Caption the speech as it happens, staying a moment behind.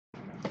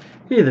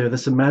Hey there,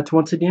 this is Matt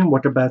once again.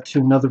 Welcome back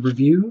to another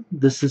review.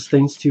 This is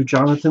thanks to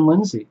Jonathan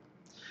Lindsey,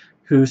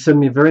 who sent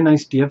me a very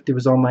nice gift. It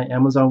was on my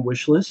Amazon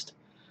wish list.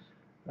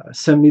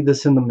 Sent me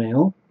this in the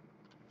mail.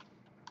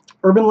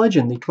 Urban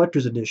Legend, the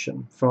Collector's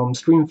Edition from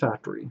Scream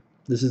Factory.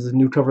 This is the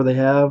new cover they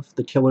have,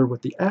 the killer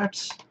with the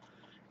axe.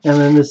 And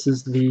then this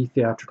is the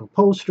theatrical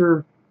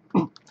poster.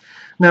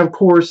 Now, of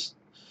course,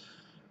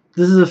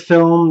 this is a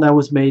film that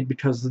was made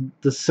because of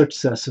the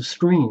success of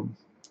Scream.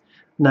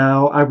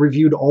 Now, I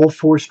reviewed all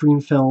 4 Scream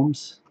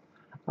films.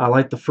 I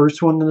like the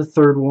first one and the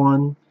third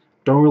one.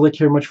 Don't really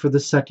care much for the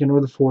second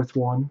or the fourth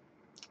one.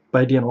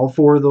 But again, all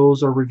 4 of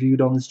those are reviewed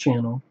on this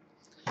channel.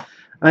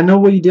 I Know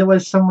What You Did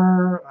Last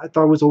Summer, I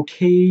thought it was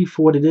okay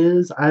for what it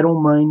is. I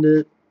don't mind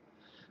it.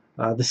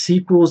 The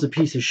sequel is a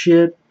piece of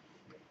shit.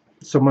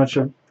 So much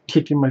I'm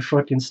kicking my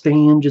fucking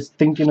stand just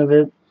thinking of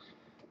it.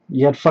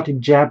 You had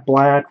fucking Jack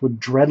Black with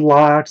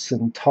dreadlocks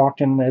and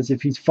talking as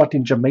if he's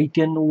fucking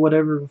Jamaican or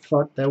whatever the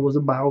fuck that was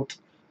about.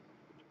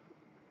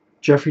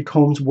 Jeffrey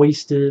Combs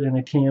wasted in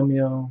a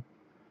cameo.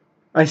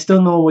 I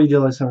still know what you did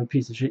last summer,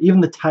 piece of shit. Even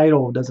the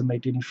title doesn't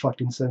make any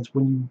fucking sense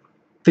when you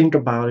think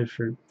about it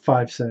for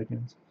 5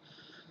 seconds.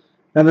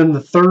 And then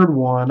the third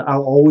one,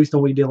 I'll Always Know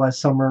What You Did Last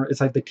Summer.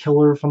 It's like the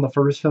killer from the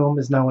first film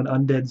is now an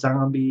undead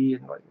zombie.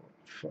 And like,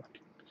 fuck.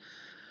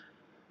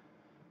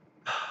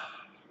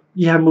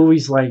 You have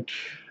movies like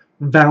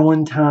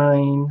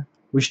Valentine,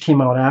 which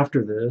came out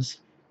after this,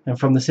 and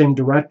from the same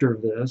director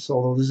of this,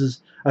 although this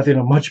is, I think,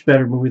 a much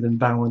better movie than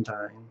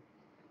Valentine.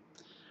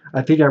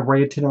 I think I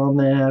rated on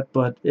that,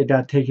 but it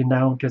got taken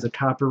down because of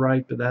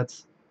copyright, but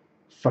that's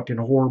a fucking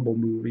horrible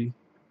movie.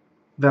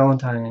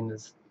 Valentine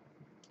is...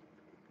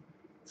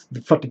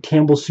 the fucking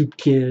Campbell Soup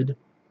Kid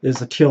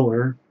is a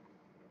killer.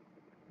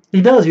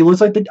 He does, he looks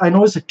like the... I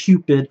know he's a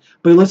Cupid,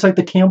 but he looks like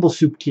the Campbell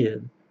Soup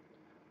Kid.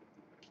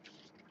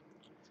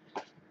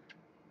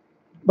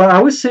 But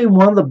I would say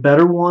one of the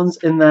better ones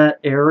in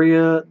that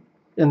area,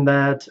 in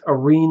that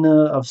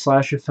arena of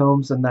slasher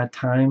films and that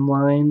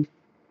timeline,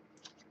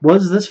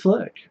 was this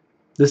flick.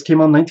 This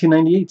came out in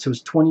 1998, so it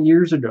was 20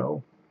 years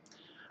ago.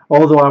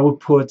 Although I would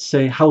put,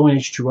 say, Halloween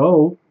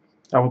H2O,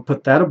 I would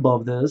put that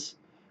above this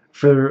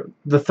for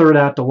the third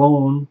act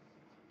alone,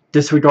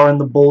 disregarding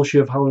the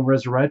bullshit of Halloween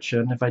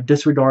Resurrection. If I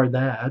disregard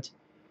that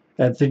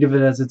and think of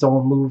it as its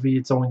own movie,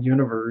 its own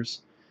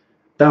universe,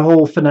 that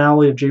whole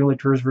finale of Jamie Lee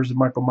Curtis versus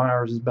Michael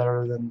Myers is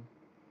better than...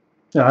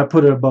 Yeah, I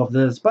put it above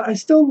this, but I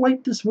still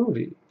like this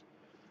movie.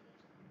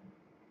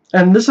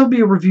 And this will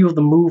be a review of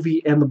the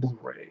movie and the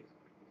Blu-ray.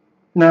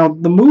 Now,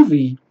 the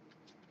movie,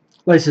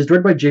 like I said, is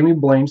directed by Jamie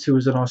Blames, who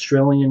is an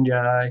Australian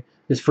guy.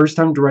 His first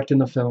time directing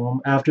the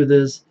film. After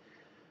this,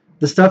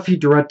 the stuff he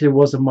directed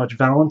wasn't much.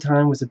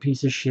 Valentine was a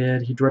piece of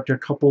shit. He directed a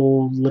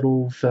couple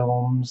little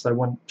films that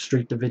went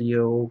straight to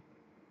video.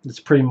 It's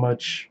pretty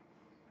much...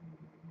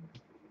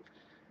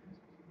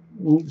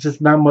 just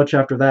not much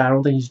after that. I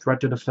don't think he's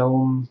directed a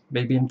film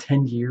maybe in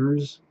 10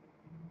 years.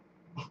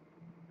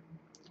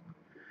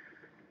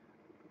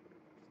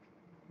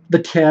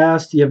 The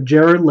cast, you have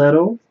Jared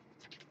Leto.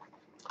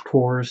 Of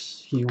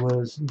course, he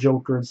was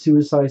Joker in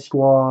Suicide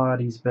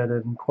Squad. He's been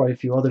in quite a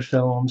few other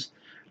films.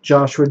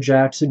 Joshua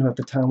Jackson, who at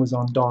the time was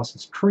on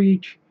Dawson's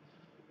Creek.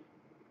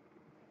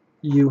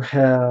 You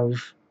have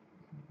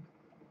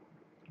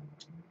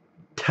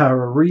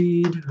Tara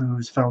Reid,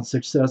 who's found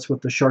success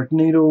with the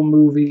Sharknado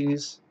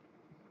movies.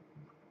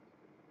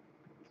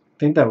 I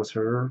think that was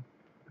her.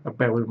 I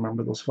barely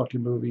remember those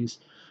fucking movies.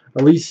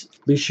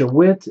 Alicia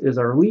Witt is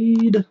our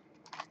lead.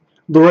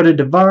 Loretta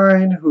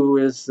Devine, who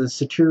is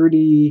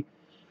the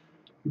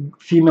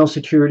female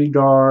security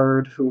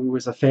guard, who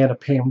is a fan of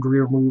Pam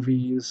Grier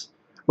movies.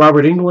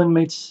 Robert Englund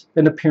makes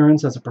an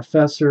appearance as a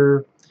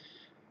professor.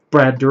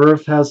 Brad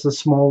Dourif has a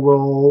small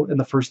role in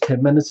the first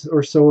 10 minutes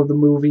or so of the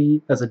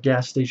movie as a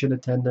gas station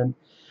attendant.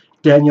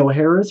 Danielle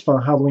Harris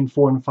from Halloween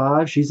 4 and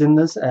 5, she's in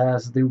this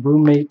as the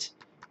roommate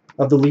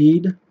of the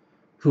lead,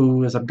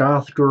 who is a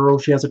goth girl.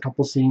 She has a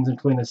couple scenes,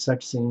 including a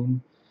sex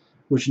scene,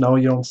 which no,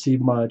 you don't see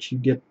much. You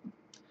get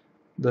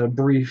the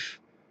brief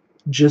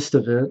gist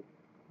of it.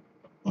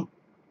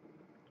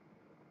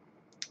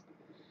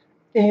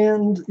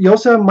 And you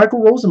also have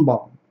Michael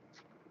Rosenbaum.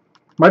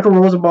 Michael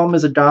Rosenbaum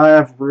is a guy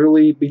I've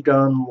really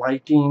begun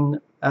liking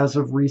as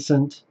of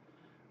recent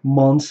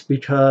months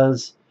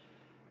because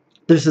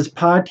there's this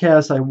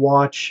podcast I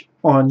watch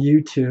on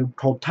YouTube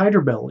called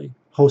Tiger Belly,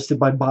 hosted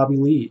by Bobby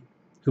Lee,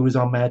 who was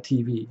on Mad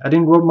TV. I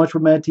didn't grow up much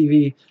with Mad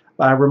TV,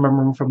 but I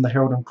remember him from the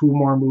Harold and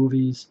Kumar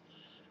movies,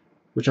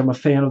 which I'm a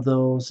fan of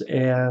those.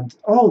 And,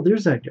 oh,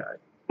 there's that guy.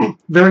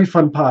 Very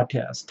fun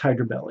podcast,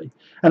 Tiger Belly.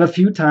 And a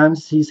few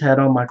times he's had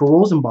on Michael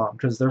Rosenbaum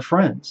because they're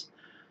friends.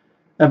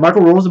 And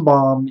Michael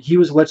Rosenbaum, he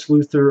was Lex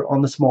Luthor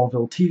on the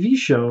Smallville TV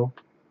show,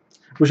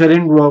 which I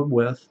didn't grow up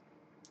with.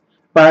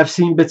 But I've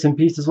seen bits and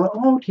pieces. Like,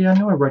 oh, okay, I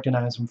know I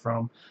recognize him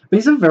from. But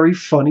he's a very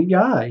funny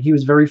guy. He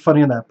was very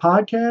funny on that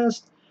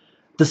podcast.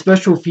 The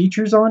special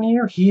features on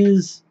here, he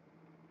is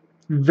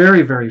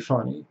very, very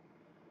funny.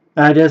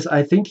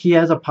 I think he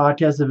has a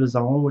podcast of his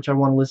own, which I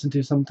want to listen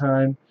to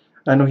sometime.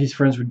 I know he's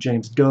friends with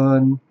James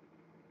Gunn.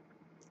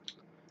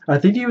 I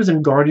think he was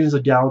in Guardians of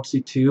the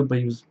Galaxy too, but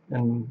he was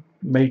in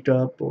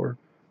makeup or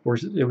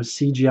it was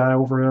CGI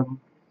over him.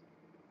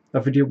 I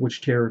forget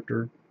which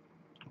character.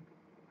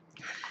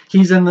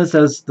 He's in this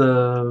as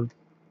the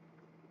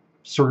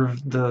sort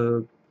of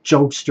the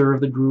jokester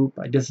of the group,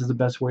 I guess is the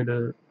best way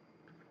to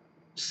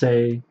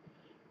say.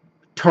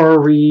 Tara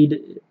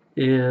Reid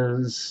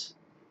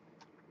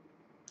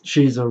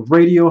she's a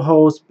radio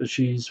host, but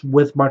she's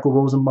with Michael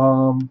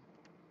Rosenbaum.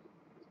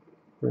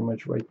 Pretty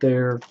much right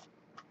there.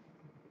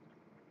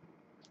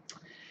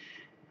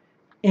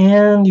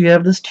 And you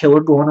have this killer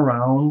going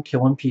around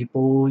killing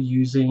people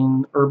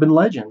using urban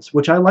legends,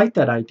 which I like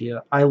that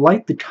idea. I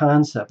like the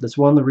concept. That's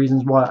one of the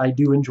reasons why I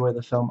do enjoy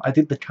the film. I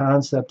think the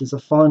concept is a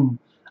fun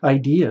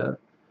idea.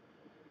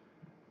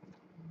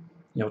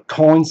 You know,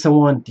 calling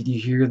someone, did you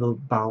hear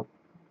about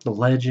the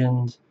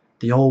legend?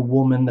 The old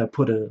woman that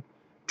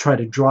tried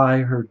to dry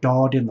her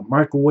dog in the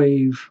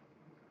microwave.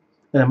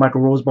 And then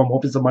Michael Rosenbaum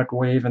opens the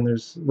microwave and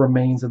there's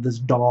remains of this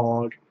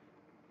dog.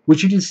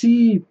 Which you can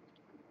see,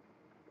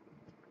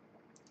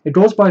 it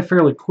goes by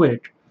fairly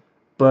quick,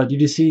 but you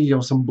just see, you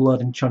know, some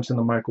blood and chunks in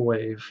the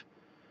microwave.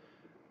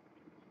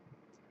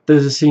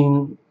 There's a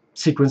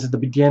sequence at the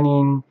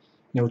beginning,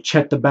 you know,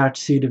 check the back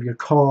seat of your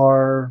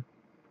car.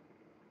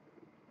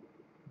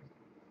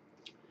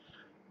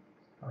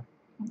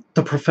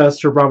 The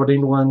professor, Robert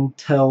Englund,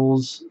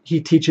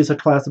 teaches a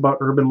class about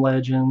urban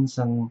legends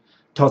and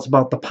talks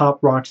about the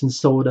pop rocks and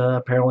soda.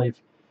 Apparently, if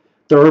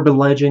the urban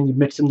legend, you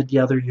mix them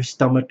together, your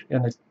stomach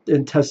and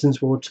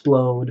intestines will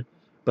explode,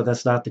 but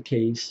that's not the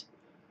case.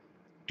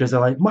 Because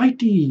they're like,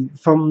 Mighty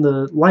from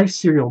the Life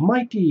cereal,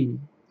 Mighty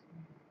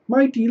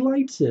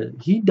likes it.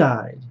 He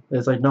died.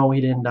 It's like, no,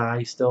 he didn't die.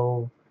 He's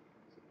still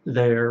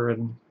there.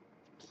 And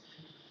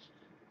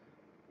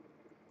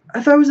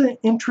I thought it was an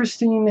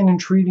interesting and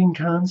intriguing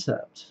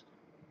concept.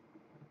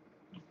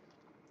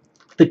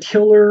 The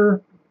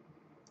killer,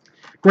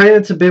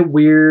 granted, it's a bit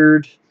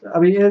weird. I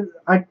mean,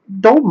 I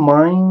don't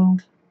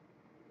mind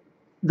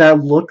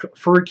that look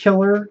for a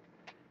killer.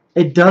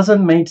 It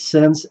doesn't make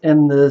sense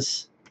in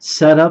this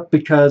setup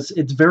because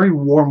it's very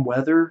warm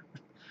weather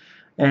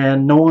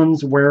and no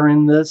one's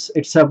wearing this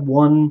except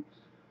one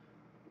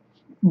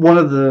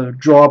of the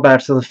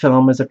drawbacks of the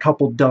film is a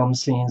couple dumb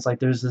scenes. Like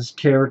there's this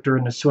character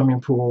in the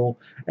swimming pool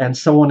and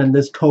someone in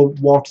this coat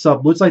walks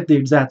up, looks like the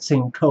exact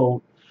same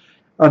coat,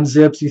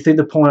 unzips, you think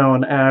they're pulling out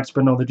an axe,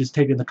 but no, they're just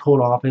taking the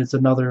coat off. It's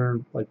another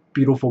like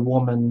beautiful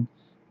woman,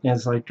 and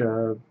it's like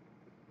a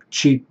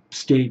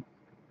cheapskate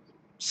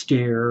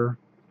scare.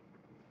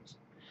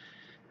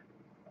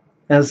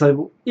 And it's like,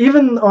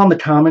 even on the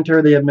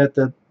commentary, they admit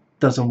that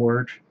doesn't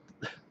work.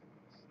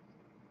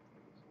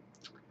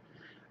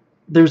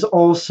 There's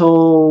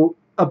also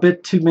a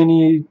bit too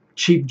many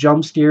cheap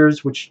jump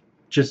scares, which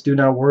just do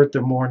not work.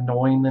 They're more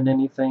annoying than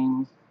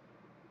anything.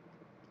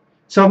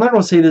 So I'm not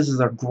going to say this is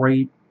a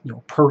great, you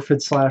know,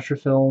 perfect slasher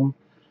film.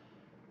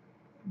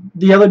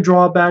 The other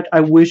drawback,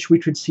 I wish we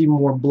could see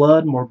more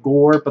blood, more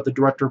gore, but the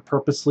director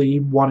purposely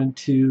wanted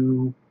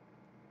to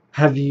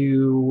have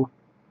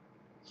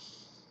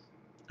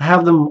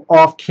them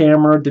off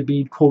camera to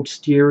be, quote,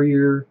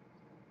 scarier.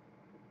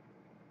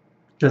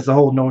 Because the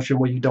whole notion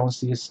where you don't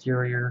see is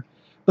scarier.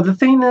 But the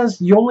thing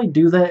is, you only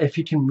do that if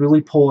you can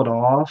really pull it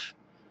off.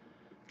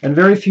 And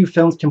very few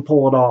films can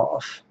pull it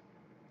off.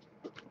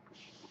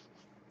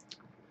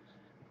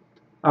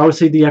 I would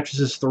say The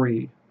Exorcist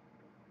 3.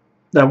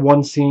 That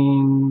one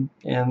scene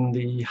in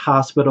the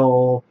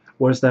hospital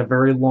was that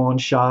very long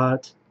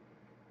shot.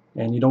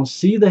 And you don't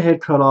see the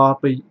head cut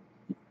off, but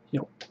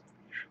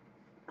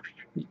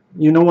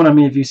you know what I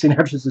mean if you've seen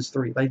Exorcist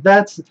 3. Like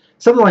that's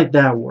something like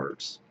that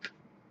works.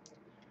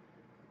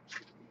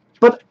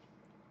 But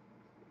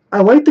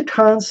I like the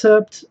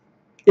concept.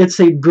 It's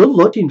a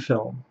good-looking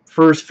film.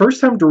 For his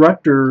first-time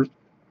director,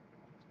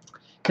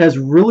 has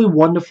really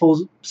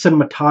wonderful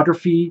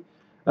cinematography.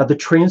 The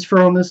transfer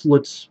on this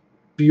looks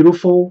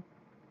beautiful.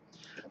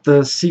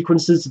 The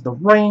sequences of the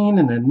rain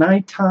and the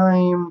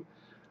nighttime.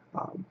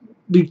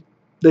 They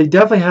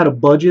definitely had a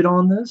budget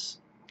on this.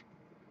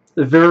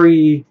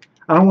 Very,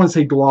 I don't want to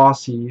say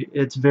glossy.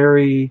 It's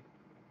very,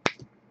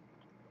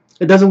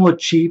 it doesn't look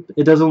cheap.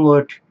 It doesn't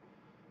look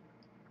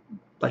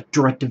like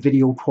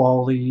direct-to-video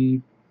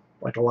quality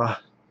like a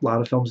lot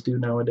of films do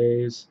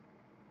nowadays.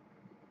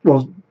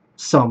 Well,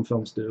 some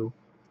films do.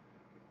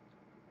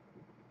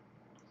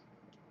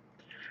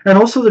 And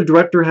also the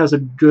director has a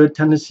good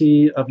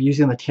tendency of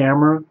using the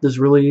camera. There's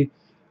really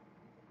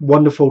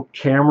wonderful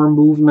camera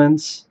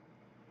movements.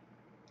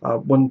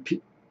 When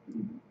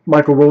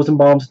Michael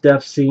Rosenbaum's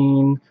death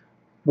scene,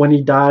 when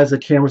he dies, the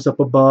camera's up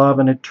above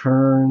and it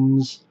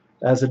turns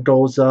as it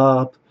goes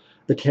up.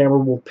 The camera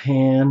will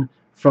pan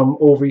from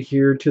over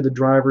here to the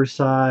driver's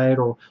side,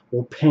 or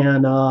will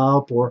pan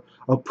up, or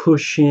a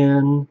push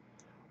in,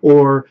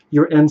 or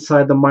you're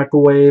inside the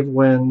microwave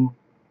when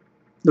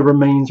the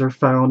remains are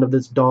found of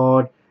this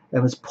dog,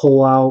 and this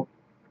pull out.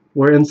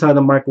 We're inside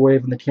the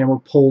microwave and the camera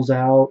pulls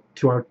out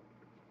to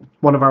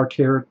one of our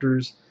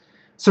characters.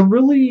 So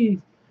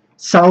really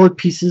solid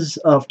pieces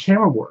of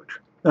camera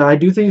work. I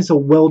do think it's a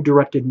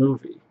well-directed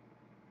movie.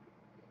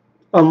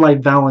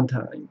 unlike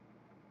Valentine.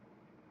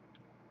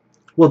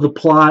 Well, the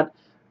plot,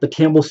 the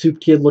Campbell Soup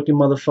Kid looking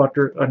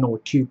motherfucker, I know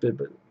Cupid,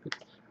 but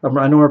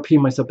I know I repeat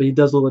myself, but he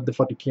does look like the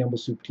fucking Campbell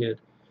Soup Kid.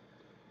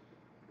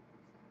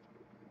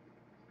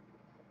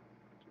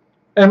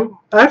 And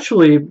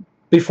actually,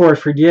 before I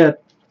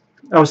forget,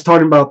 I was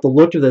talking about the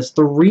look of this.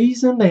 The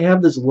reason they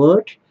have this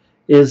look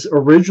is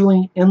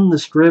originally in the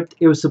script,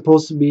 it was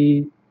supposed to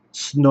be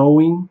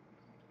snowing,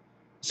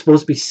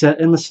 supposed to be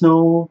set in the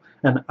snow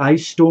and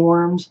ice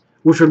storms,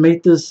 which would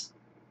make this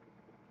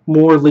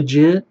more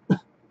legit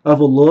of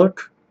a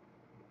look.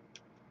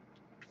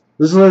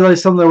 This is like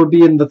something that would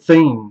be in The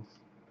Thing,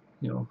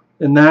 you know,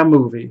 in that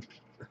movie.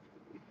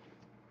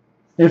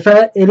 In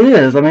fact, it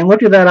is. I mean,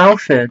 look at that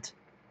outfit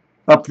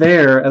up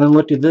there, and then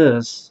look at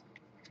this.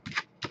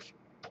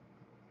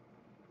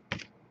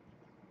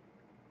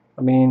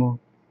 I mean,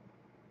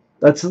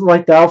 that's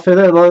like the outfit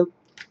that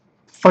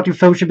fucking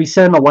film should be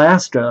set in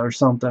Alaska or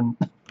something.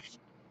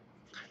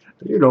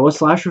 You know, a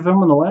slasher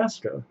film in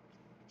Alaska.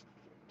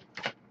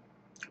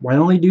 Why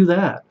don't they do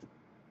that?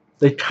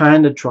 They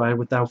kind of tried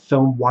with that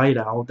film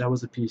Whiteout. That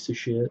was a piece of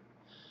shit.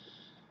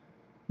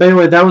 But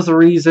anyway, that was the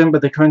reason,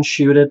 but they couldn't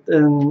shoot it,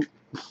 and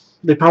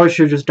they probably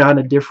should have just gotten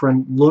a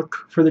different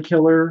look for the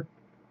killer.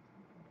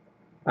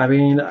 I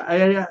mean,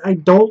 I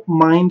don't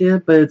mind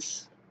it, but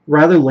it's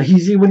rather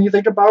lazy when you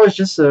think about it. It's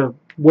just a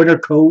winter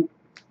coat.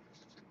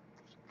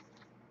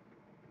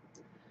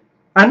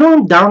 I know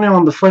I'm down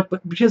on the flip,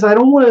 but because I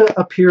don't want to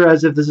appear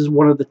as if this is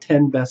one of the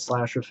 10 best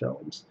slasher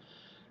films.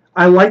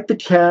 I like the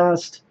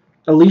cast.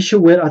 Alicia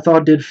Witt, I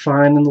thought, did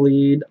fine in the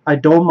lead. I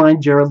don't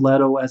mind Jared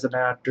Leto as an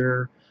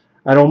actor.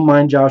 I don't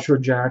mind Joshua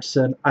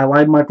Jackson. I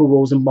like Michael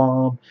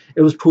Rosenbaum.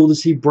 It was cool to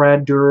see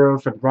Brad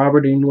Dourif and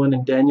Robert Englund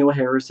and Daniel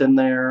Harris in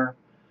there.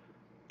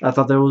 I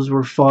thought those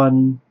were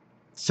fun,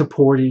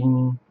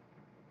 supporting,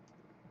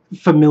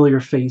 familiar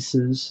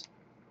faces.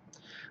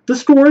 The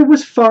story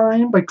was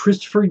fine by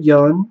Christopher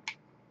Young.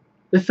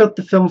 It fit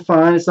the film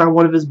fine. It's not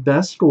one of his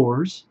best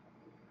scores.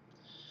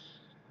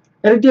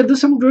 And it did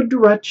some good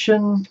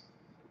direction.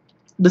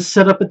 The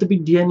setup at the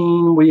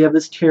beginning, where you have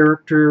this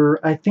character,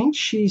 I think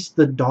she's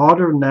the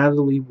daughter of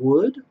Natalie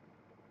Wood.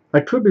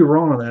 I could be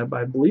wrong on that, but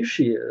I believe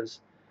she is.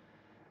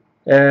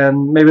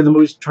 And maybe the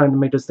movie's trying to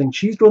make us think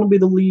she's going to be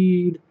the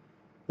lead.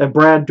 And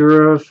Brad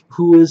Dourif,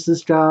 who is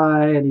this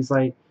guy? And he's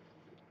like,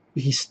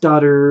 he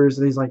stutters,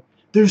 and he's like,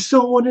 there's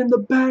someone in the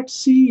back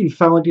seat. He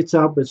finally gets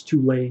out, but it's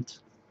too late.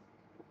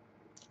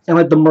 And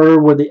like the murder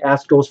where the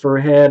axe goes for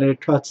her head, and it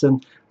cuts,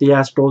 and the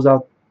axe goes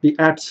out. The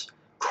axe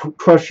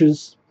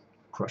crushes,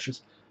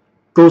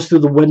 goes through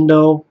the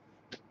window.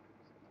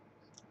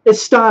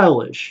 It's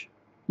stylish.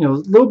 You know,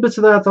 little bits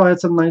of that I thought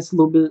had some nice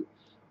little bit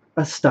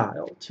of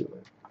style to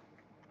it.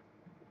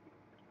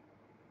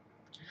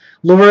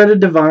 Loretta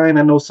Devine,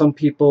 I know some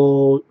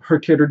people, her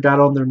character got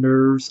on their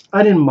nerves.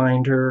 I didn't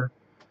mind her.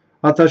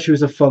 I thought she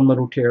was a fun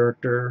little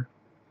character.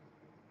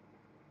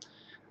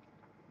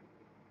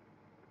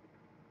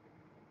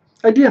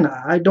 Again,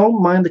 I don't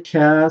mind the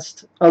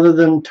cast, other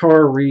than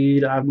Tara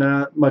Reid. I'm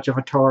not much of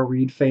a Tara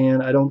Reid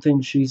fan. I don't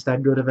think she's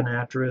that good of an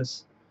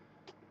actress.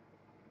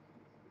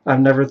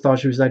 I've never thought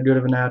she was that good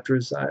of an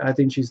actress. I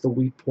think she's the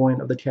weak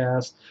point of the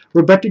cast.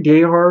 Rebecca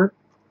Gayheart,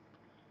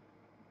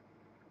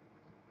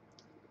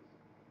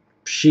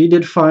 she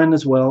did fine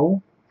as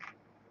well.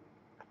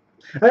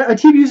 I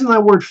keep using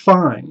that word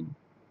fine.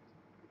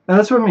 And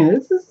that's what I mean.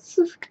 It's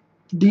a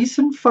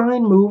decent,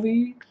 fine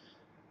movie.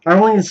 I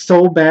don't think it's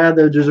so bad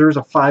that it deserves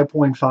a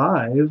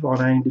 5.5 on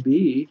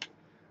IMDb.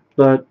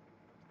 But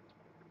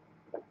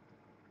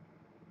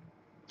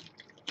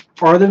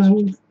are there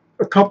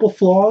a couple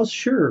flaws?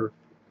 Sure.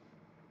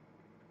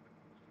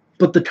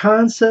 But the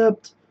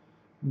concept,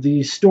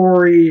 the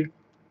story,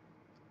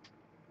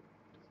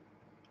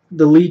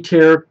 the lead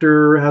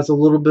character has a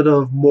little bit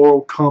of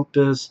moral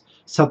compass,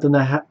 something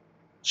that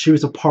she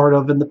was a part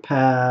of in the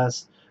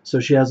past, so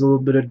she has a little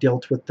bit of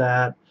guilt with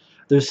that.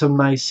 There's some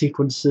nice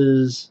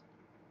sequences,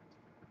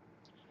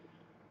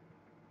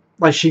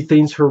 like she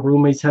thinks her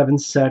roommate's having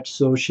sex,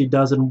 so she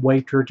doesn't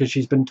wake her because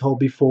she's been told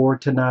before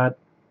to not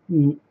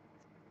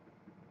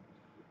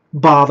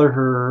bother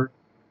her,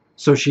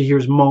 so she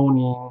hears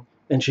moaning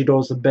and she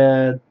goes to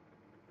bed,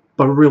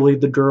 but really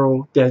the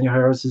girl, Daniel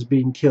Harris, is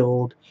being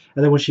killed.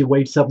 And then when she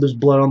wakes up, there's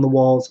blood on the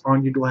walls.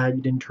 Aren't you glad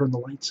you didn't turn the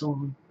lights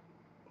on?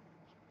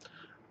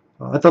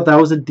 I thought that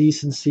was a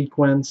decent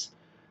sequence.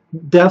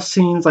 Death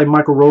scenes like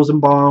Michael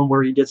Rosenbaum,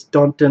 where he gets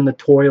dunked in the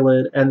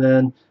toilet and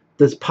then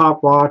this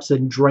pop rocks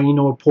and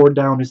Drano poured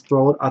down his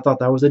throat. I thought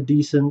that was a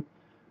decent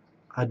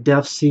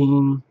death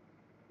scene.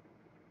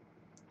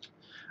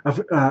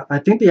 I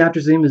think the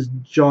actor's name is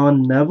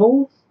John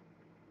Neville.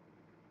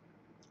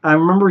 I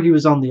remember he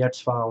was on the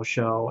X-Files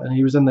show, and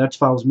he was in the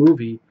X-Files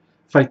movie,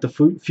 Fight the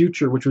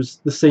Future, which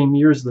was the same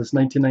year as this,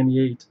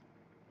 1998.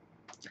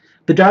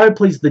 The guy who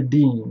plays the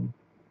Dean.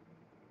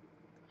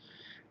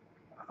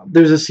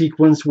 There's a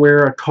sequence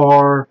where a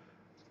car,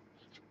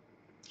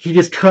 he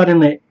gets cut in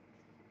the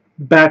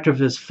back of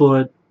his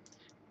foot,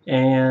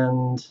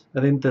 and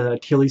I think the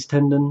Achilles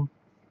tendon,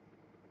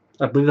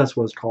 I believe that's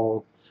what it's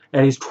called,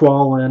 and he's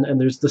crawling, and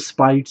there's the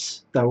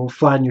spikes that will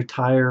flatten your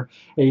tire,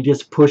 and he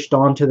gets pushed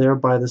onto there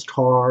by this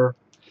car.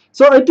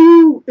 So I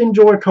do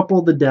enjoy a couple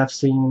of the death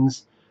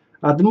scenes.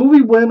 The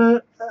movie went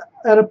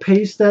at a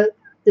pace that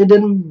it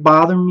didn't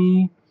bother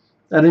me.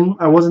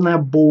 I wasn't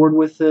that bored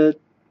with it.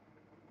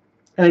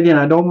 And again,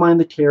 I don't mind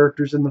the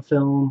characters in the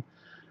film.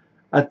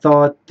 I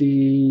thought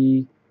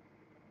the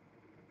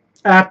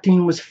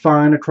acting was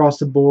fine across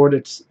the board,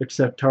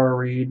 except Tara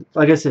Reid.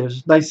 Like I said, it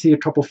was nice to see a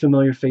couple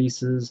familiar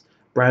faces.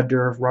 Brad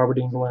Dourif, Robert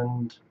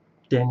Englund,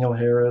 Danielle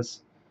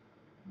Harris.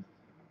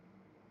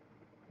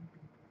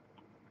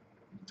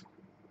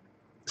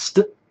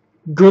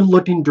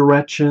 Good-looking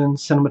direction,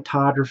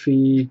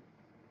 cinematography.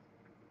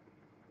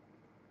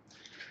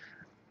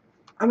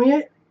 I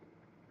mean,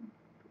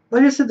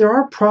 like I said, there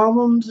are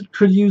problems. It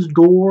could use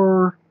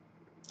gore.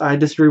 I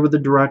disagree with the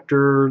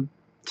director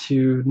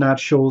to not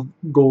show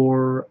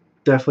gore.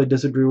 Definitely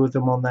disagree with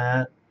him on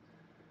that.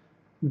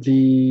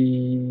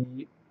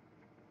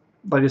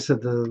 Like I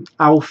said, the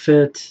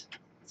outfit,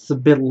 it's a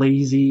bit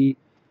lazy.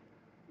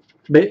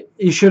 But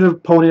you should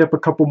have ponied up a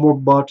couple more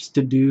bucks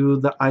to do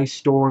the ice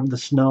storm, the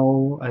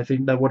snow. I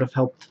think that would have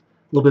helped a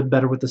little bit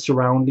better with the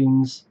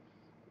surroundings.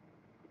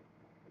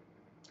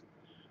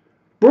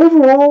 But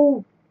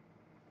overall,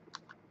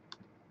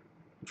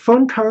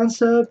 fun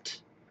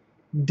concept,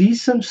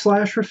 decent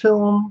slasher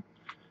film,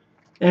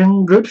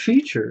 and good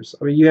features.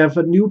 I mean, you have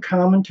a new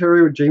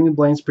commentary with Jamie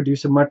Blaine's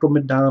producer Michael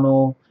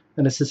McDonnell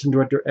and assistant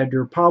director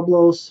Edgar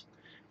Pablos.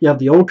 You have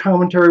the old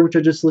commentary, which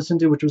I just listened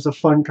to, which was a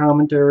fun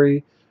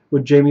commentary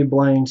with Jamie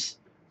Blaine's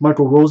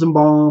Michael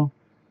Rosenbaum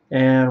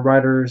and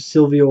writer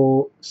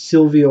Silvio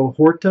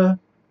Horta.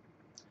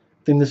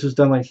 I think this was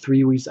done like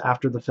 3 weeks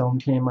after the film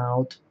came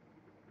out.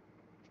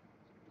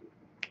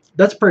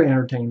 That's pretty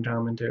entertaining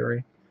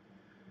commentary.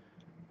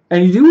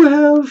 And you do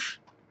have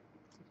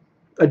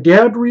a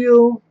dad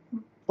reel,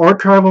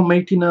 archival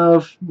making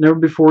of, never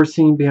before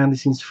seen behind the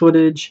scenes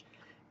footage,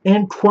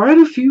 and quite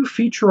a few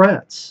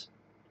featurettes.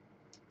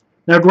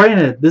 Now,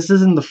 granted, this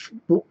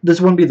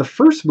wouldn't be the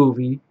first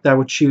movie that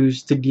would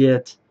choose to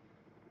get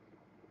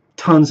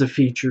tons of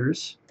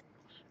features.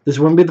 This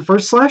wouldn't be the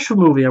first slasher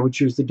movie I would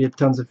choose to get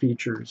tons of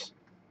features.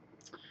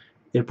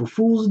 April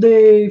Fool's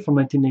Day from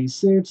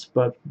 1986,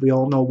 but we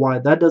all know why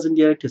that doesn't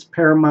get it, because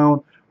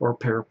Paramount or a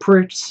pair of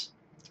pricks.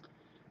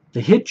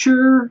 The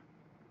Hitcher,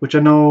 which I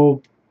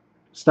know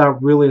it's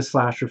not really a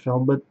slasher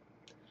film, but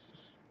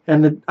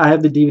I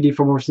have the DVD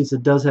from overseas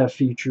that does have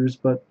features,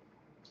 but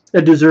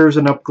it deserves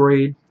an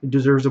upgrade. It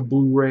deserves a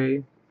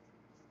Blu-ray.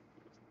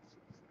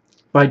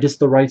 But I guess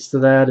the rights to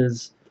that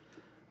is,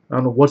 I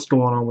don't know what's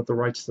going on with the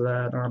rights to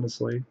that,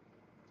 honestly.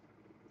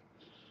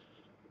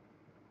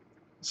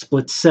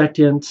 Split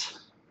Second.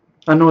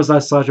 I know it's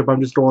not slasher, but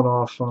I'm just going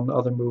off on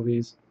other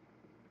movies.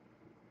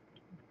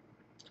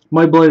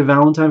 My Bloody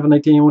Valentine from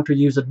 1981 to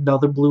use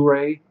another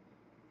Blu-ray,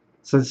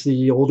 since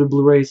the older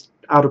Blu-ray's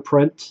out of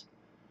print.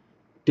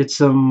 Did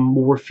some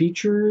more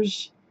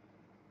features.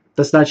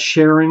 That's not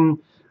sharing.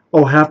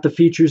 Oh, half the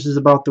features is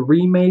about the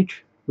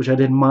remake, which I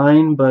didn't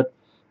mind, but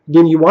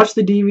again, you watch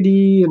the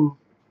DVD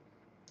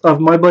of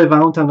My Bloody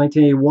Valentine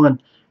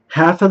 1981,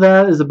 half of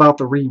that is about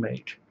the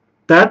remake.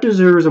 That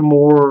deserves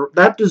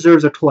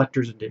a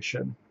collector's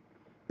edition.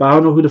 But I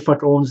don't know who the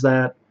fuck owns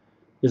that.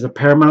 Is it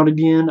Paramount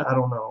again? I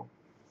don't know.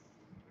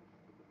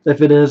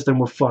 If it is, then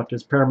we're fucked,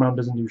 because Paramount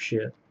doesn't do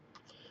shit.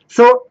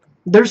 So,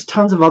 there's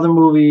tons of other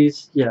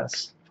movies,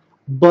 yes.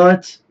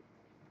 But,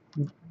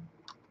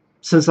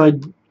 since I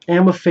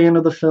am a fan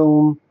of the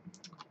film,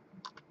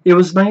 it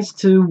was nice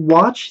to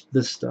watch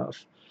this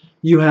stuff.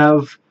 You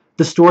have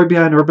the story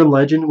behind Urban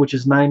Legend, which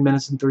is 9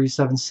 minutes and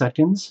 37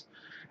 seconds.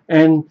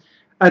 And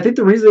I think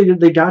the reason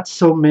they got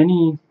so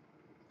many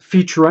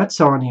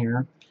featurettes on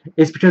here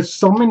is because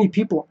so many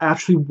people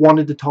actually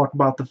wanted to talk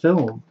about the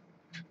film.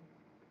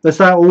 That's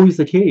not always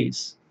the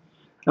case.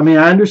 I mean,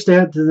 I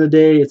understand at the end of the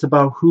day it's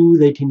about who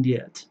they can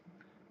get.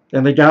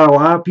 And they got a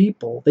lot of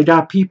people. They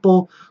got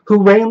people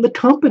who ran the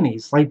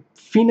companies, like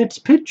Phoenix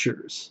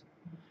Pictures.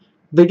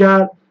 They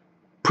got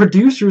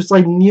producers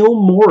like Neil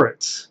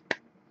Moritz.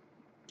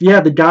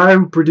 Yeah, the guy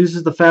who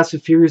produces the Fast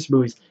and Furious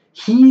movies.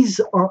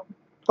 He's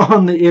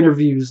on the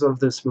interviews of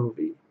this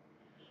movie.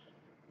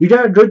 You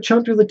got a good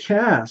chunk of the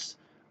cast.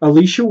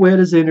 Alicia Witt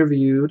is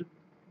interviewed.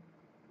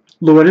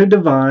 Loretta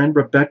Devine,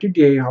 Rebecca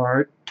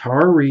Gayheart,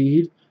 Tara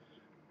Reid,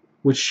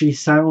 which she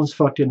sounds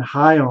fucking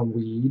high on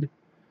weed.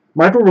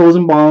 Michael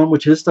Rosenbaum,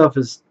 which his stuff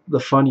is the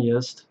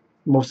funniest,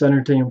 most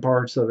entertaining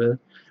parts of it.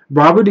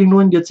 Robert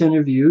Englund gets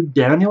interviewed.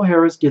 Danielle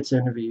Harris gets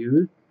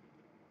interviewed.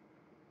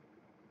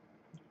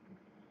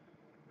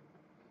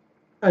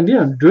 And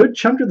yeah, good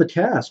chunk of the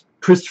cast.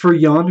 Christopher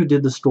Young, who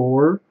did the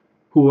score,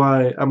 who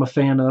I'm a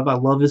fan of. I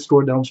love his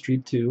score, Elm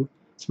Street 2.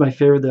 It's my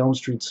favorite of the Elm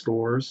Street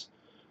scores.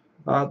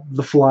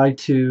 The Fly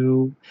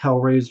 2,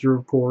 Hellraiser,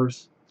 of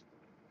course.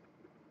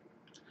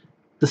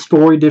 The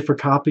score he did for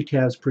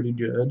Copycat is pretty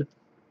good.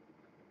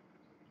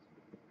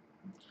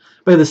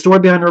 But yeah, the story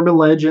behind Urban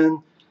Legend,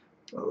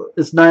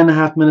 it's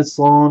 9.5 minutes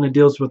long. It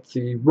deals with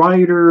the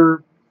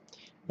writer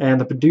and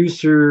the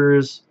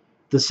producers,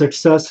 the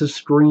success of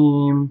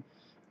Scream,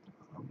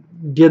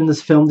 getting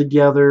this film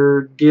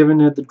together,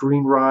 giving it the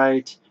green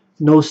light.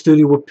 No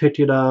studio would pick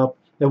it up.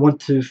 It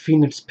went to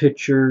Phoenix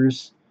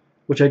Pictures,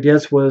 which I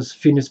guess was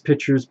Phoenix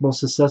Pictures'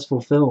 most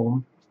successful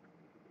film.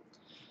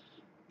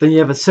 Then you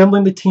have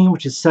assembling the team,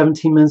 which is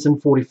 17 minutes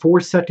and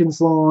 44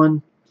 seconds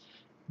long.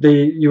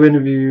 They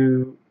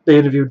interview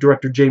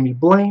director Jamie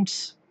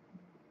Blanks.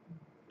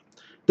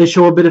 They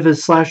show a bit of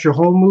his slasher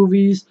home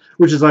movies,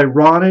 which is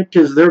ironic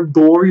because they're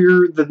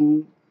gorier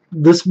than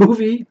this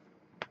movie.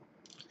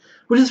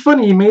 Which is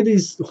funny, he made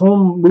these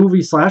home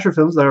movie slasher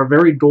films that are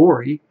very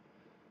gory.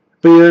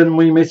 But then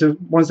when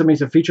once he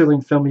makes a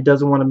feature-length film, he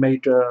doesn't want to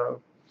make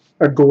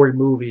a gory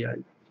movie. I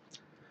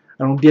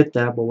don't get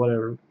that, but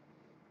whatever.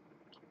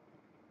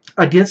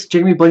 I guess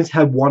Jamie Blanks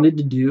had wanted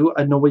to do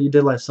I Know What You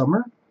Did Last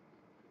Summer.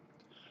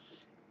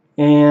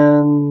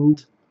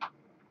 And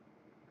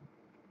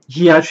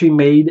he actually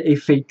made a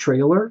fake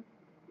trailer.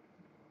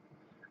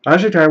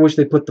 Actually, I wish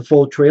they put the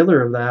full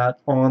trailer of that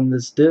on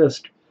this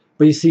disc.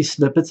 But you see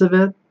snippets of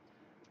it.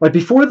 Like,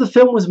 before the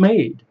film was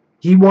made,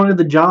 he wanted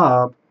the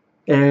job,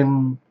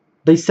 and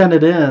they sent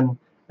it in,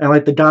 and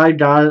like the guy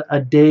got it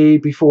a day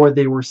before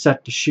they were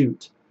set to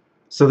shoot.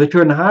 So they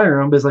couldn't hire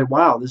him, but it's like,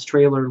 wow, this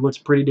trailer looks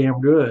pretty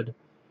damn good.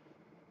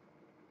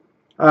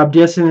 I'm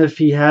guessing if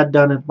he had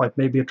done it like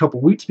maybe a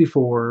couple weeks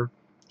before,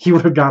 he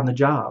would have gotten the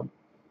job.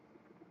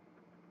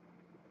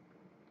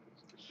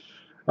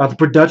 The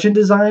production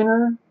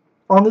designer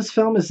on this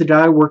film is the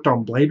guy who worked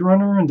on Blade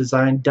Runner and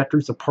designed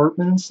Decker's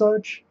apartment and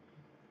such.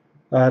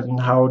 And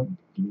how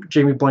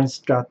Jamie Blanks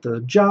got the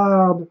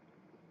job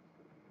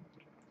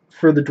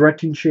for the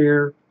directing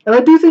chair. And I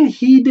do think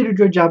he did a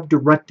good job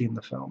directing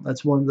the film.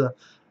 That's one of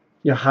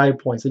the high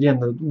points. Again,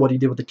 what he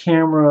did with the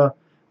camera,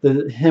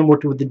 him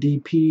working with the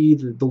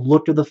DP, the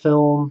look of the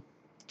film.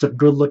 It's a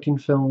good-looking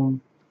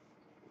film.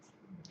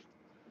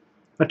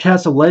 A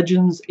cast of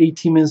legends,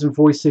 18 minutes and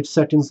 46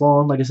 seconds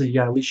long. Like I said, you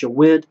got Alicia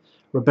Witt,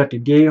 Rebecca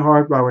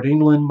Gayheart, Robert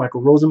Englund,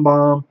 Michael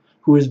Rosenbaum,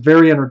 who is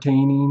very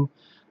entertaining.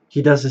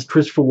 He does his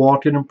Christopher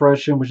Walken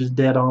impression, which is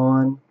dead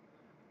on.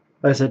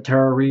 Like I said,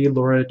 Tara Reid,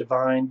 Loretta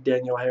Devine,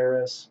 Daniel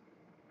Harris.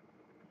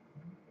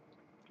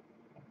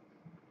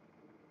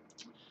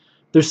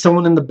 There's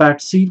someone in the back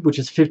seat, which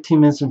is 15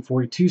 minutes and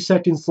 42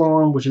 seconds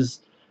long, which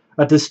is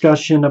a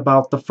discussion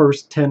about the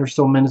first 10 or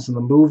so minutes of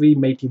the movie,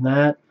 making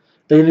that.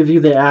 They interview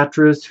the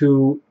actress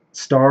who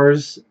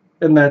stars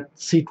in that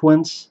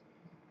sequence,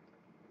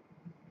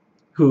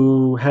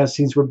 who has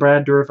scenes with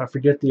Brad Dourif. I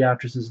forget the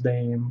actress's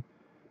name.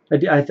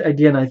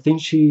 Again, I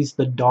think she's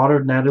the daughter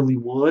of Natalie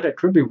Wood. I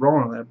could be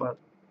wrong on that, but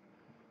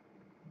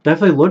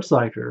definitely looks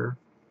like her.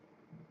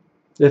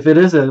 If it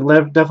is, it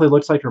definitely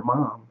looks like her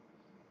mom.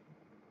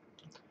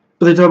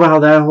 But they talk about how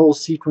that whole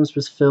sequence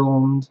was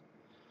filmed.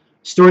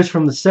 Stories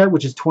from the set,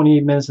 which is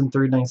 28 minutes and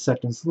 39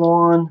 seconds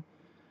long.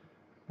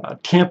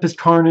 Campus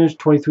Carnage,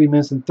 23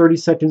 minutes and 30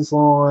 seconds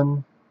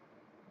long.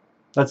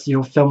 That's,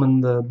 filming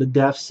the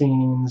death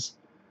scenes.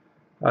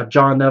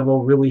 John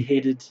Neville really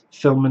hated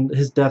filming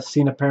his death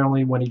scene,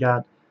 apparently, when he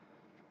got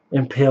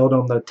impaled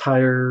on the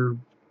tire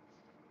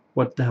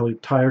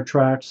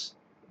tracks.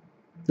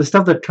 The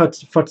stuff that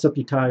fucks up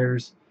your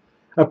tires.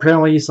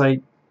 Apparently he's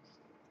like,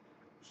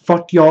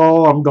 fuck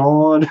y'all, I'm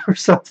gone, or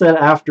something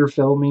after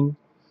filming.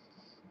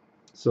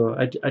 So,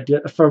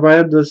 from what I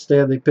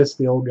understand, they pissed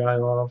the old guy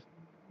off.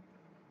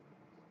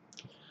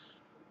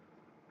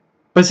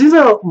 But it seems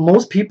like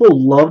most people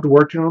loved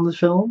working on this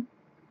film.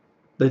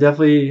 They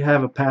definitely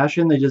have a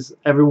passion.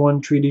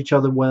 Everyone treat each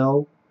other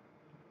well.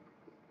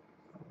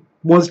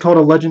 One's called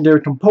A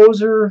Legendary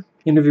Composer.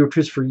 Interview with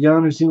Christopher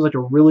Young, who seems like a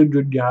really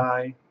good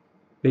guy,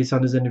 based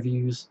on his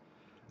interviews.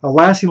 A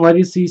Lasting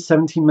Legacy,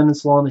 17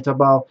 minutes long. They talk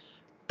about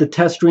the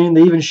test screening.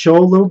 They even show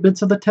little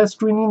bits of the test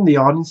screening, the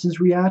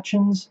audience's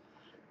reactions.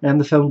 And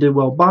the film did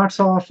well box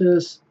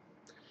office.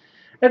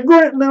 And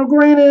now,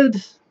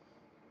 granted,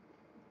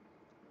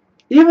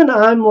 even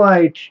I'm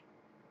like,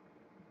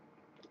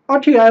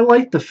 okay, I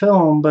like the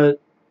film,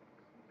 but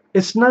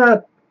it's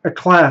not a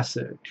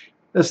classic.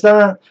 It's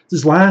not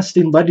this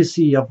lasting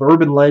legacy of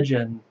urban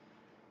legend.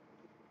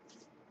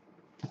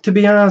 To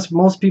be honest,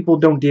 most people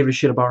don't give a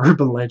shit about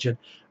urban legend.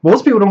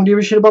 Most people don't give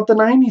a shit about the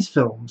 90s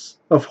films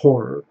of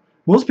horror.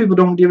 Most people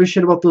don't give a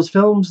shit about those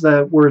films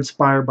that were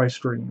inspired by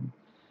Scream.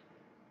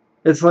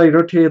 It's like,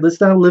 okay,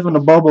 let's not live in a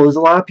bubble. There's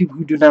a lot of people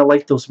who do not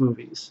like those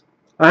movies.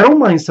 I don't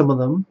mind some of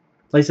them.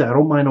 Like I said, I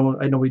don't mind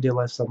I Know We Did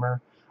Last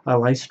Summer. I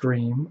like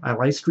Scream. I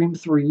like Scream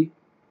 3.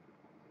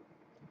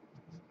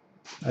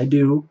 I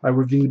do. I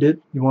reviewed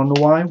it. You want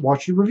to know why?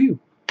 Watch the review.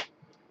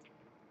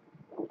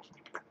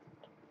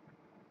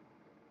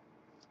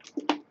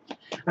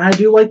 I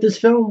do like this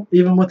film,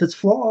 even with its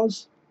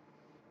flaws.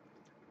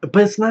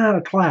 But it's not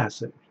a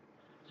classic.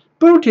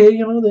 But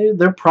okay,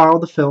 they're proud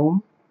of the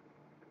film.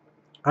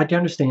 I can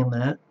understand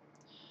that.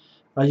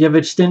 You have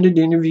extended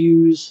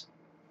interviews,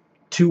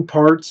 2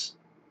 parts.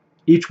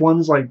 Each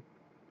one's like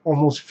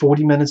almost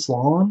 40 minutes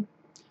long.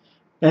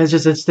 And it's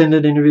just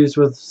extended interviews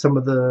with some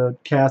of the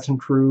cast and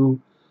crew.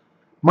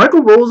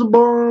 Michael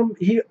Rosenbaum,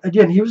 he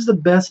was the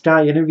best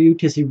guy interviewed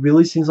because he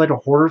really seems like a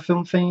horror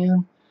film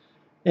fan.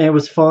 And it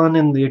was fun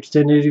in the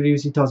extended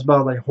interviews. He talks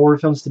about like horror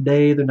films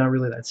today, they're not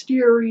really that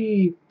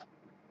scary.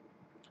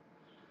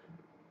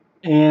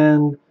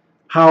 And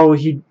how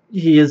he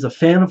is a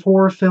fan of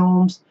horror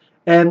films.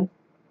 And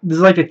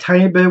there's like a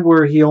tiny bit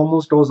where he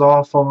almost goes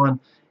off on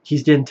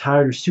he's getting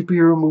tired of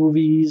superhero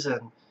movies,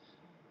 and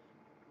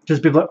because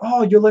people are like,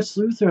 oh, you're Lex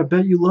Luthor, I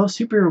bet you love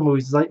superhero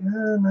movies. It's like,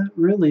 not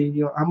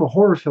really. I'm a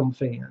horror film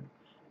fan.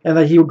 And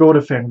then he would go to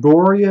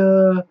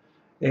Fangoria,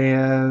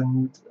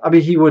 and I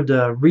mean, he would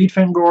read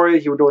Fangoria.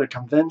 He would go to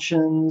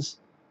conventions.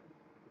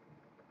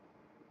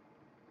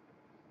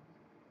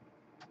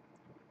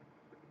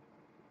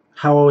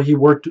 How he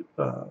worked.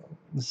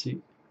 Let's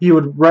see. He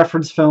would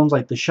reference films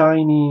like The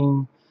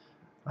Shining.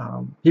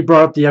 He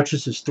brought up The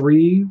Exorcist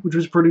 3, which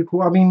was pretty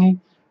cool. I mean, he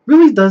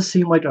really does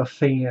seem like a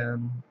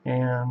fan,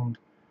 and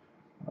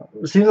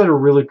seems like a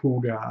really cool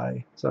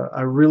guy. So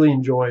I really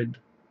enjoyed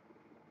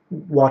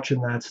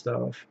watching that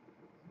stuff.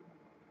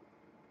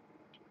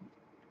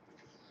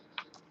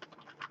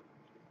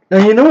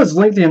 And you know it's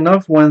lengthy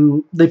enough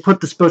when they put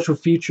the special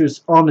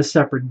features on a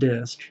separate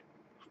disc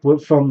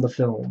from the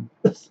film.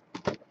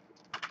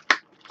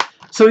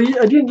 So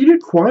again, you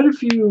did quite a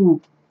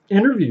few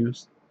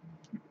interviews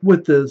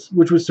with this,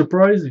 which was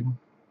surprising.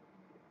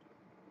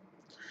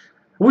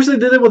 I wish they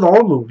did it with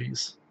all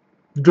movies,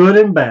 good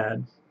and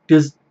bad.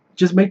 Just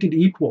make it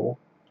equal.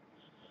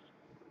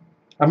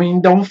 I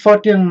mean, don't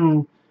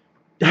fucking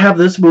have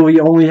this movie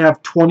only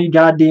have 20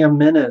 goddamn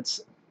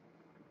minutes,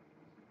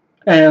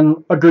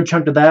 and a good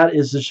chunk of that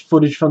is just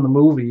footage from the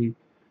movie.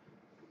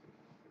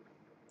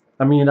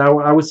 I mean,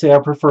 I would say I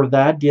prefer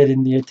that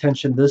getting the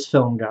attention this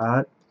film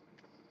got.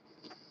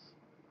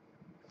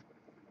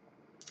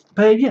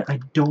 But again, I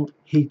don't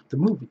hate the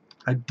movie.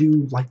 I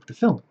do like the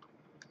film.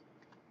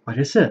 Like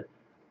I said,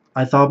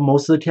 I thought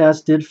most of the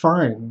cast did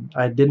fine.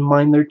 I didn't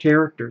mind their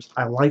characters.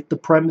 I liked the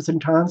premise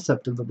and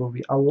concept of the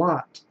movie a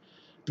lot.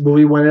 The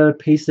movie went at a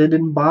pace that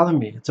didn't bother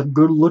me. It's a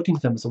good looking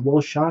film. It's a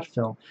well shot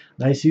film.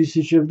 Nice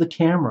usage of the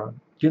camera.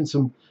 Getting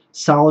some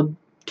solid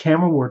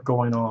camera work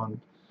going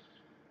on.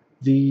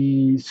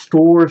 The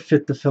score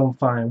fit the film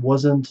fine. It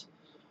wasn't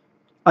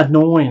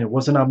annoying. It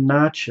wasn't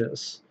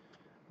obnoxious.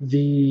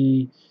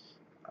 The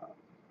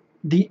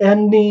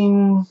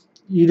ending,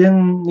 you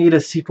didn't need a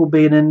sequel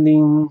bait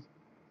ending.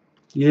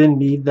 You didn't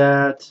need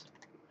that.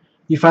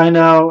 You find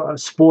out,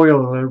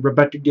 spoiler,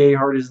 Rebecca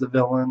Gayheart is the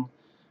villain.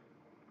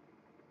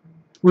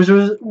 Which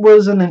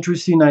was an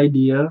interesting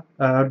idea.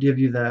 I'll give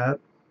you that.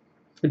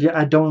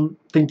 I don't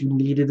think you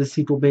needed a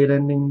sequel bait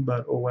ending,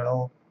 but oh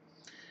well.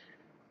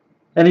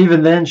 And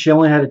even then, she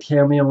only had a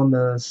cameo in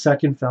the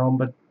second film,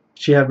 but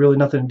she had really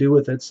nothing to do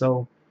with it,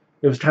 so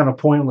it was kind of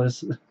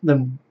pointless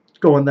them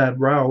going that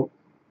route.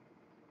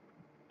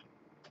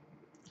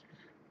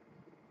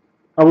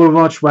 I would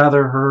much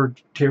rather her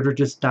character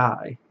just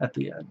die at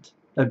the end.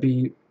 That'd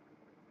be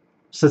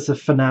such a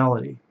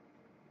finality.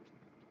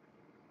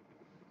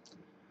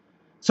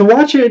 So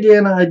watching it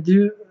again, I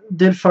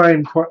did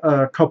find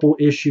a couple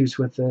issues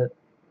with it.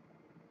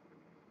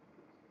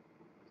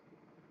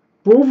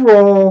 But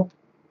overall,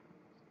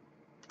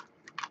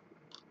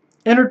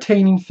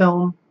 entertaining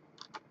film.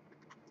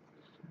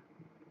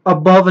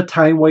 Above a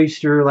time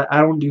waster. Like,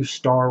 I don't do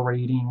star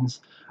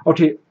ratings.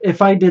 Okay,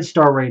 if I did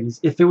star ratings,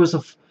 if it was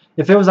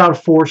out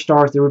of 4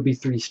 stars, there would be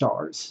 3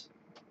 stars.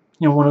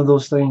 You know, one of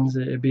those things.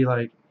 It'd be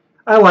like,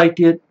 I liked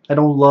it. I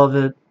don't love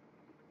it.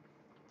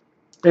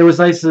 It was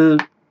nice to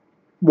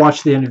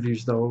watch the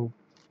interviews, though.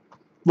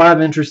 A lot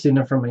of interesting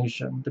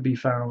information to be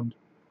found,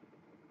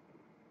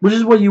 which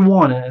is what you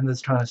want in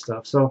this kind of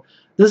stuff. So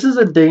this is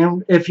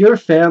if you're a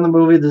fan of the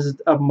movie, this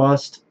is a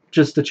must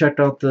just to check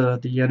out the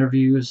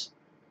interviews.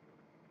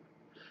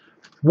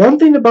 One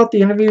thing about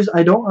the interviews,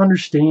 I don't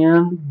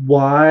understand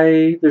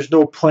why there's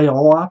no play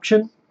all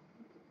option.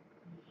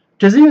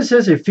 Because it even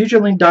says a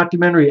feature-length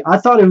documentary. I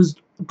thought it was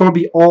going to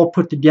be all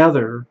put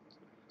together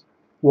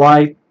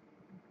like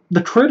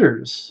the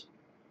Critters.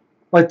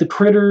 Like the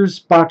Critters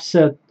box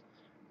set,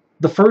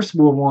 the first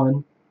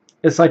one,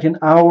 it's like an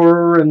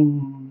hour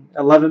and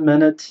 11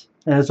 minutes,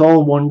 and it's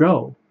all in one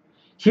go.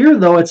 Here,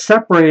 though, it's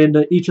separated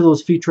into each of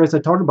those featurettes I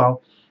talked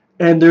about,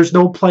 and there's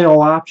no play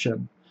all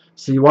option.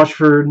 So you watch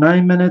for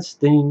 9 minutes,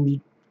 then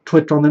you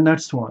click on the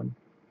next one.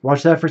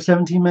 Watch that for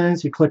 17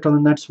 minutes, you click on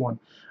the next one.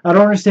 I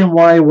don't understand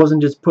why it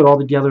wasn't just put all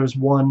together as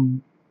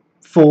one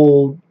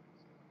full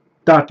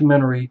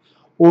documentary,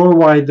 or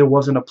why there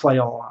wasn't a play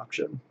all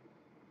option.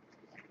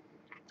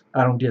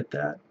 I don't get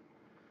that.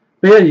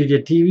 But yeah, you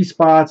get TV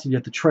spots, you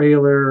get the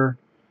trailer.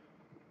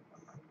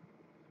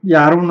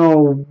 Yeah, I don't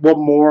know what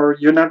more.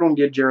 You're not going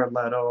to get Jared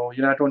Leto.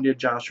 You're not going to get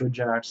Joshua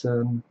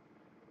Jackson.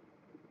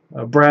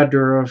 Brad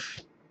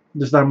Dourif,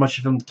 there's not much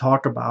of him to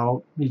talk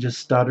about. He just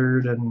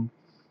stuttered, and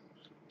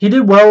he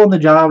did well in the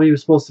job he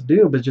was supposed to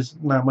do, but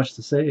just not much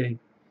to say.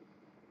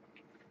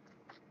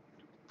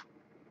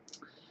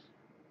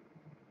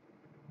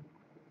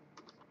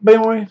 But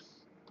anyway,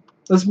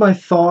 this is my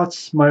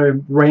thoughts, my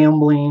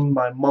rambling,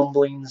 my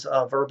mumblings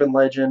of Urban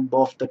Legend,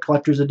 both the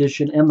collector's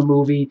edition and the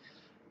movie.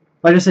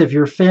 Like I said, if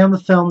you're a fan of the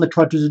film, the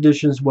collector's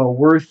edition is well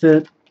worth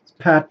it. It's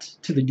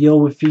packed to the gill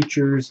with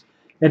features,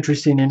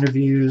 interesting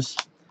interviews.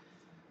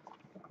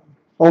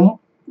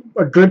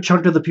 A good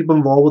chunk of the people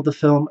involved with the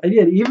film, and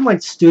yeah, even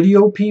like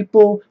studio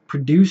people,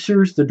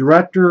 producers, the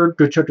director,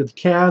 good chunk of the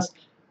cast,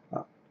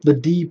 the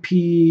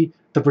DP,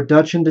 the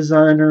production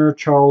designer,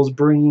 Charles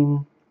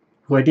Breen,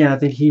 who again, I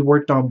think he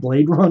worked on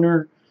Blade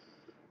Runner.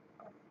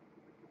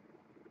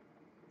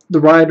 The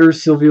writer,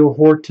 Silvio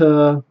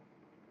Horta,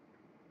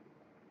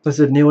 I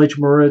said Neil H.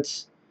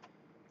 Moritz.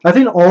 I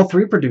think all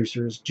three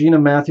producers, Gina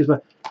Matthews,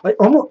 but like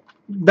almost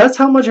that's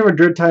how much of a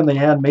good time they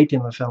had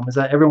making the film, is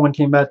that everyone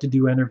came back to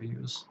do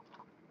interviews.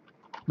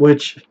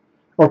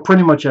 Or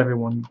pretty much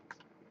everyone.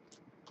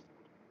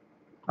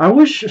 I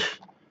wish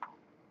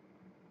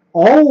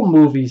all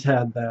movies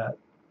had that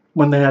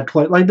when they had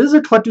like this is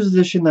a collector's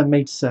edition that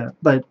makes sense.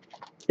 Like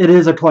it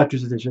is a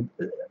collector's edition.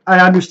 I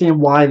understand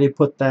why they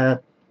put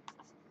that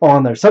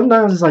on there.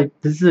 Sometimes it's like,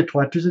 this is a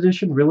collector's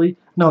edition, really?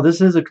 No,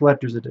 this is a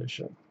collector's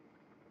edition.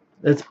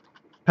 It's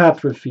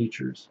packed with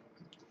features.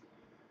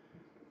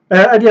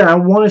 Again, I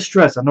want to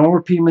stress, I know I'm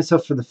repeating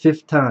myself for the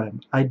 5th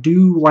time, I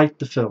do like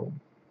the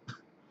film.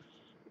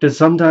 Because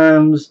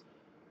sometimes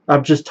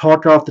I've just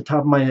talked off the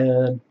top of my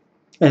head,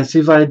 and it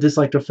seems like I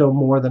dislike the film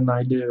more than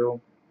I do.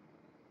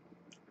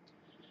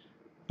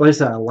 But like I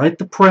said, I like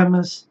the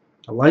premise,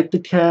 I like the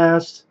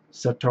cast,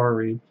 except Tara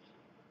Reid.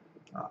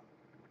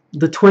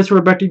 The twist with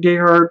Rebecca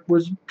Gayheart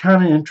was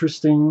kind of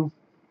interesting,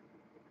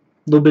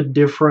 a little bit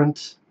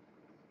different.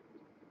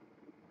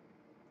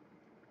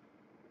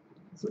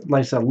 Like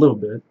I said, a little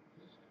bit.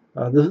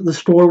 The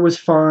score was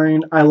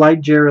fine. I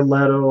like Jared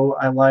Leto.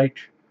 I like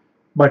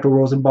Michael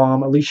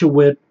Rosenbaum. Alicia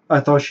Witt,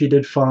 I thought she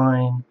did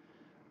fine.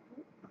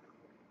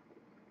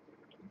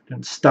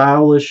 And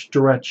stylish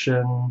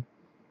direction.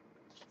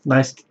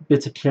 Nice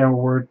bits of camera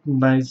work.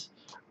 Nice,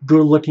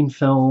 good-looking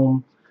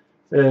film.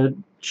 It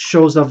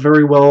shows up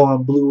very well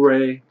on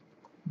Blu-ray.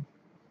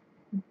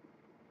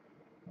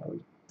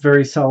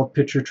 Very solid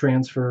picture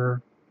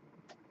transfer.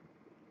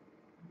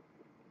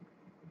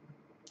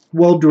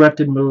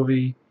 Well-directed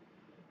movie.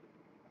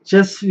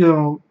 Just, you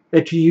know,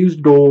 if you use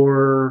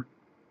gore,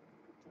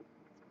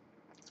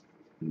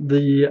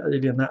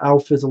 the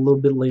outfit's a little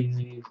bit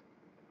lazy.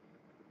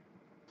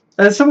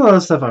 And some of the other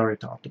stuff I already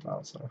talked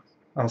about, so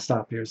I'll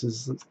stop here. This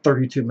is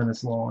 32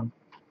 minutes long.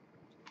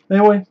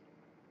 Anyway,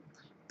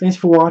 thanks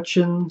for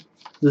watching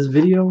this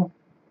video.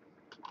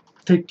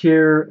 Take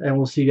care, and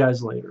we'll see you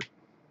guys later.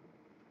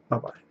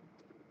 Bye-bye.